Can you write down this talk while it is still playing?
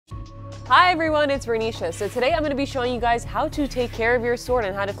Hi everyone, it's Renisha. So today I'm going to be showing you guys how to take care of your sword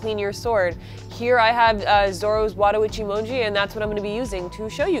and how to clean your sword. Here I have Zoro's Wado Ichimonji, and that's what I'm going to be using to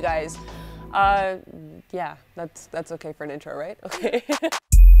show you guys. Yeah, that's okay for an intro, right? Okay.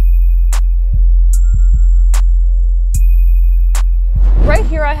 Right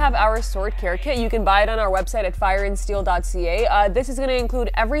here I have our sword care kit. You can buy it on our website at fireandsteel.ca. This is going to include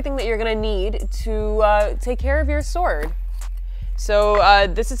everything that you're going to need to take care of your sword. So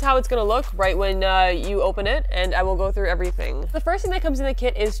this is how it's going to look right when you open it, and I will go through everything. The first thing that comes in the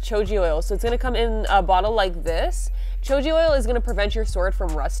kit is choji oil. So it's going to come in a bottle like this. Choji oil is going to prevent your sword from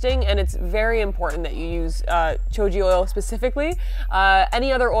rusting, and it's very important that you use choji oil specifically.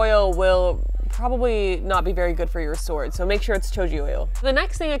 Any other oil will probably not be very good for your sword, so make sure it's choji oil. The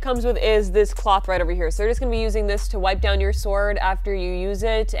next thing it comes with is this cloth right over here. So you're just going to be using this to wipe down your sword after you use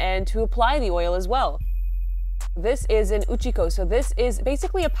it and to apply the oil as well. This is an uchiko, so this is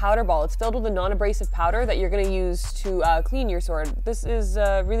basically a powder ball. It's filled with a non-abrasive powder that you're going to use to clean your sword. This is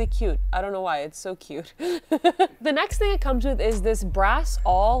really cute. I don't know why, it's so cute. The next thing it comes with is this brass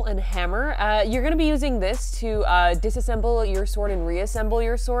awl and hammer. You're going to be using this to disassemble your sword and reassemble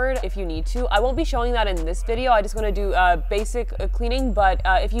your sword if you need to. I won't be showing that in this video. I just want to do basic cleaning, but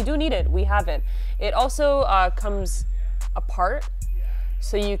if you do need it, we have it. It also comes apart,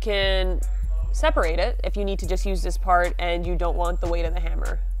 so you can separate it if you need to just use this part and you don't want the weight of the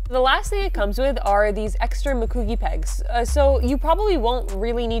hammer. The last thing it comes with are these extra makugi pegs. So you probably won't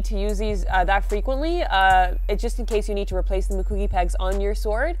really need to use these that frequently. It's just in case you need to replace the makugi pegs on your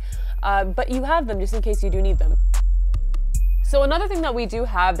sword, but you have them just in case you do need them. So another thing that we do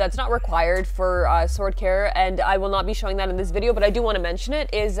have that's not required for sword care, and I will not be showing that in this video, but I do want to mention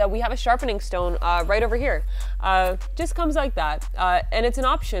it, is we have a sharpening stone right over here. Just comes like that, and it's an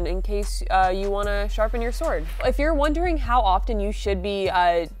option in case you want to sharpen your sword. If you're wondering how often you should be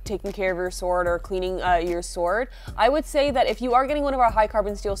taking care of your sword or cleaning your sword, I would say that if you are getting one of our high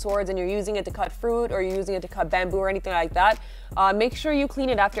carbon steel swords and you're using it to cut fruit or you're using it to cut bamboo or anything like that, make sure you clean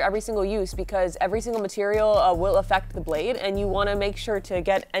it after every single use, because every single material will affect the blade, and you want to make sure to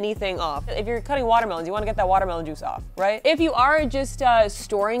get anything off. If you're cutting watermelons, you want to get that watermelon juice off, right? If you are just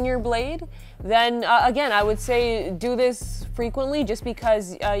storing your blade, then again, I would say do this frequently, just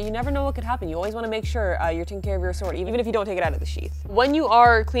because you never know what could happen. You always want to make sure you're taking care of your sword, even if you don't take it out of the sheath. When you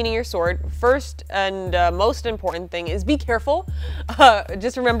are cleaning your sword, first and most important thing is be careful.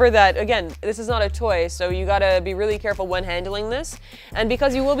 Just remember that, again, this is not a toy, so you gotta be really careful when handling this. And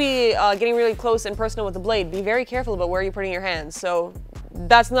because you will be getting really close and personal with the blade, be very careful about where you're putting your hands. So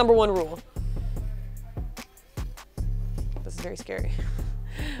that's number one rule. This is very scary.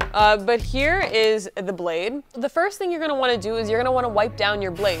 But here is the blade. The first thing you're going to want to do is you're going to want to wipe down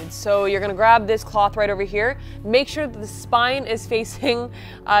your blade. So you're going to grab this cloth right over here. Make sure that the spine is facing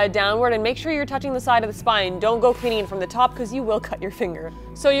downward, and make sure you're touching the side of the spine. Don't go cleaning it from the top, because you will cut your finger.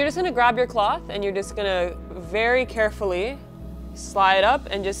 So you're just going to grab your cloth and you're just going to very carefully slide up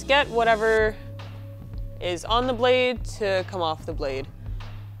and just get whatever is on the blade to come off the blade.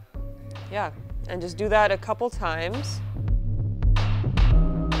 Yeah, and just do that a couple times.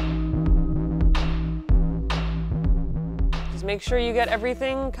 Make sure you get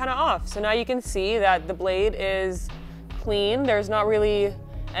everything kind of off. So now you can see that the blade is clean. There's not really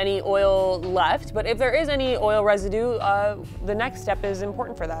any oil left, but if there is any oil residue, the next step is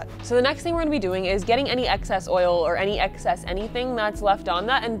important for that. So the next thing we're going to be doing is getting any excess oil or any excess anything that's left on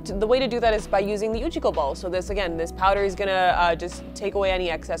that, and the way to do that is by using the uchiko ball. So this, again, this powder is gonna just take away any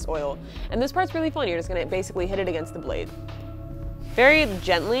excess oil. And this part's really fun. You're just gonna basically hit it against the blade. Very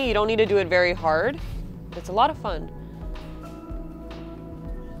gently, you don't need to do it very hard, but it's a lot of fun.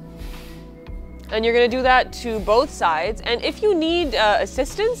 And you're gonna do that to both sides. And if you need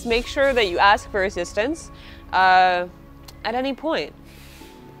assistance, make sure that you ask for assistance at any point.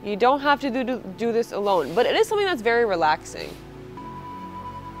 You don't have to do this alone, but it is something that's very relaxing.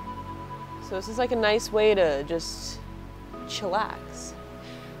 So this is like a nice way to just chillax.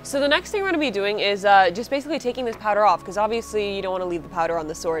 So the next thing we're gonna be doing is just basically taking this powder off, because obviously you don't wanna leave the powder on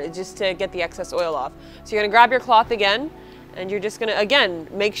the sword. It's just to get the excess oil off. So you're gonna grab your cloth again, and you're just gonna, again,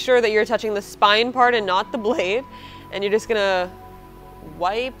 make sure that you're touching the spine part and not the blade. And you're just gonna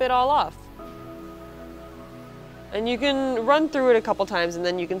wipe it all off. And you can run through it a couple times, and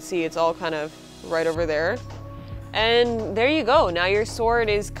then you can see it's all kind of right over there. And there you go. Now your sword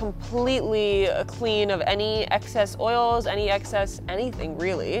is completely clean of any excess oils, any excess anything,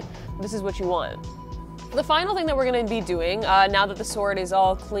 really. This is what you want. The final thing that we're going to be doing, now that the sword is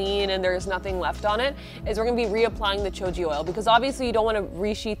all clean and there's nothing left on it, is we're going to be reapplying the choji oil, because obviously you don't want to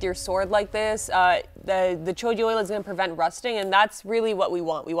resheath your sword like this. the choji oil is going to prevent rusting, and that's really what we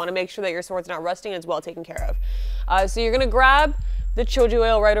want. We want to make sure that your sword's not rusting and it's well taken care of. So you're going to grab the choji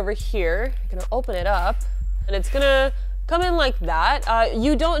oil right over here. You're going to open it up, and it's going to come in like that.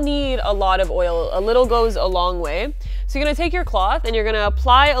 You don't need a lot of oil. A little goes a long way. So you're going to take your cloth and you're going to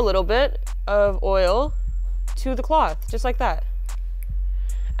apply a little bit of oil to the cloth, just like that.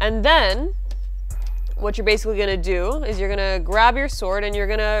 And then what you're basically going to do is you're going to grab your sword and you're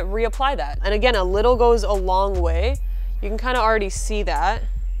going to reapply that. And again, a little goes a long way. You can kind of already see that.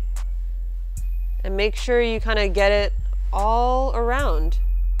 And make sure you kind of get it all around.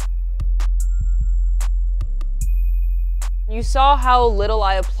 You saw how little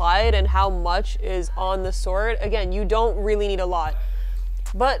I applied and how much is on the sword. Again, you don't really need a lot.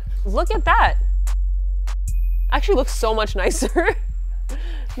 But look at that. Actually looks so much nicer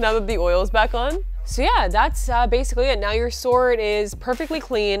now that the oil is back on. So yeah, that's basically it. Now your sword is perfectly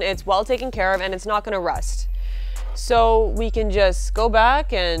clean, it's well taken care of, and it's not gonna rust. So we can just go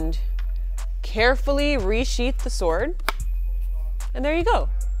back and carefully resheath the sword. And there you go.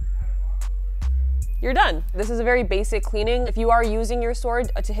 You're done. This is a very basic cleaning. If you are using your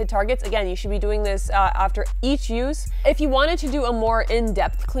sword to hit targets, again, you should be doing this after each use. If you wanted to do a more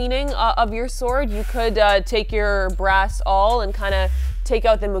in-depth cleaning of your sword, you could take your brass awl and kind of take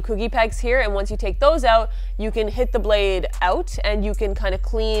out the mukugi pegs here, and once you take those out, you can hit the blade out and you can kind of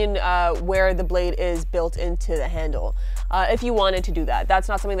clean where the blade is built into the handle. If you wanted to do that. That's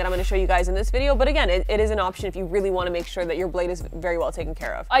not something that I'm going to show you guys in this video, but again, it is an option if you really want to make sure that your blade is very well taken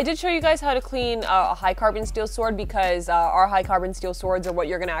care of. I did show you guys how to clean a high carbon steel sword because our high carbon steel swords are what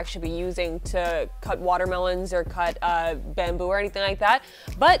you're going to actually be using to cut watermelons or cut bamboo or anything like that.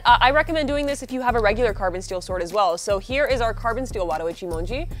 But I recommend doing this if you have a regular carbon steel sword as well. So here is our carbon steel Wado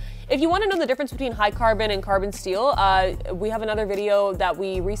Ichimonji. If you want to know the difference between high carbon and carbon steel, we have another video that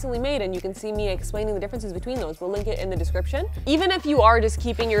we recently made and you can see me explaining the differences between those. We'll link it in the description. Even if you are just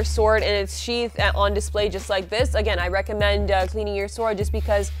keeping your sword in its sheath on display just like this, again, I recommend cleaning your sword just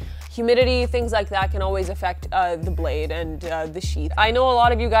because humidity, things like that can always affect the blade and the sheath. I know a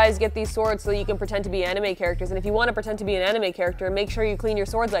lot of you guys get these swords so you can pretend to be anime characters, and if you want to pretend to be an anime character, make sure you clean your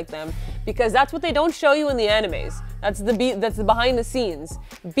swords like them, because that's what they don't show you in the animes. That's the behind the scenes.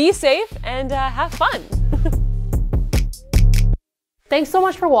 Be safe and have fun. Thanks so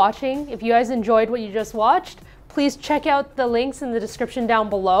much for watching. If you guys enjoyed what you just watched, please check out the links in the description down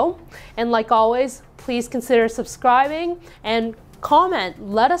below. And like always, please consider subscribing and comment.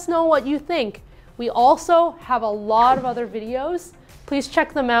 Let us know what you think. We also have a lot of other videos. Please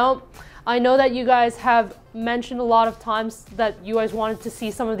check them out. I know that you guys have mentioned a lot of times that you guys wanted to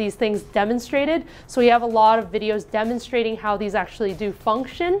see some of these things demonstrated. So we have a lot of videos demonstrating how these actually do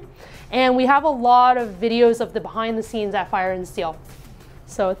function. And we have a lot of videos of the behind the scenes at Fire and Steel.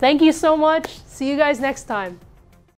 So thank you so much. See you guys next time.